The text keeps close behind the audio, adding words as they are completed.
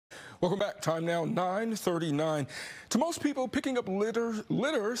Welcome back. Time now 9:39. To most people, picking up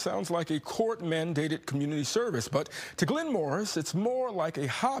litter sounds like a court-mandated community service, but to Glenn Morris, it's more like a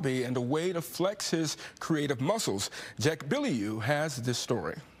hobby and a way to flex his creative muscles. Jack Billiou has this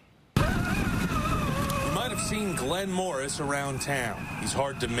story. You might have seen Glenn Morris around town. He's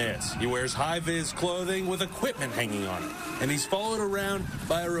hard to miss. He wears high-vis clothing with equipment hanging on it, and he's followed around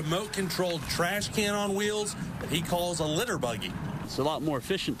by a remote-controlled trash can on wheels that he calls a litter buggy. It's a lot more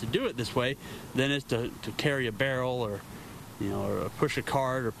efficient to do it this way than it's to carry a barrel or push a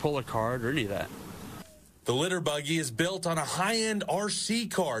cart or pull a cart or any of that. The litter buggy is built on a high-end RC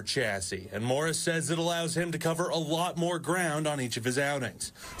car chassis, and Morris says it allows him to cover a lot more ground on each of his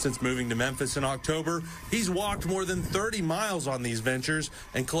outings. Since moving to Memphis in October, he's walked more than 30 miles on these ventures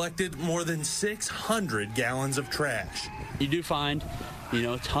and collected more than 600 gallons of trash. You do find,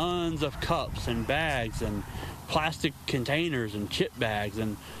 tons of cups and bags and plastic containers and chip bags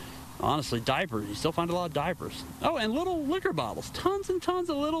and honestly diapers. You still find a lot of diapers. Oh, and little liquor bottles. Tons and tons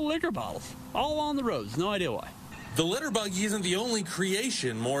of little liquor bottles all along the roads. No idea why. The litter buggy isn't the only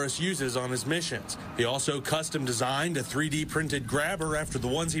creation Morris uses on his missions. He also custom designed a 3D printed grabber after the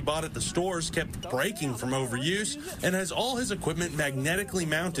ones he bought at the stores kept breaking from overuse, and has all his equipment magnetically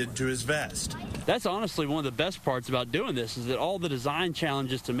mounted to his vest. That's honestly one of the best parts about doing this, is that all the design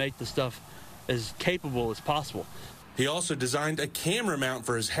challenges to make the stuff as capable as possible. He also designed a camera mount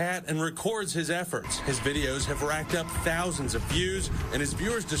for his hat and records his efforts. His videos have racked up thousands of views, and his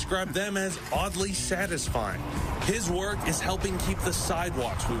viewers describe them as oddly satisfying. His work is helping keep the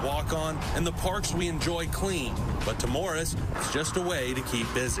sidewalks we walk on and the parks we enjoy clean. But to Morris, it's just a way to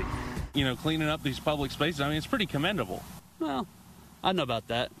keep busy. Cleaning up these public spaces, I mean, it's pretty commendable. Well, I don't know about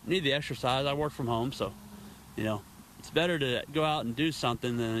that. I need the exercise. I work from home, so, it's better to go out and do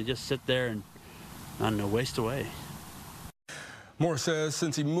something than to just sit there and, waste away. Morris says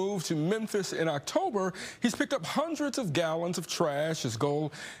since he moved to Memphis in October, he's picked up hundreds of gallons of trash. His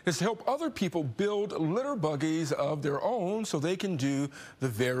goal is to help other people build litter buggies of their own so they can do the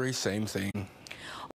very same thing.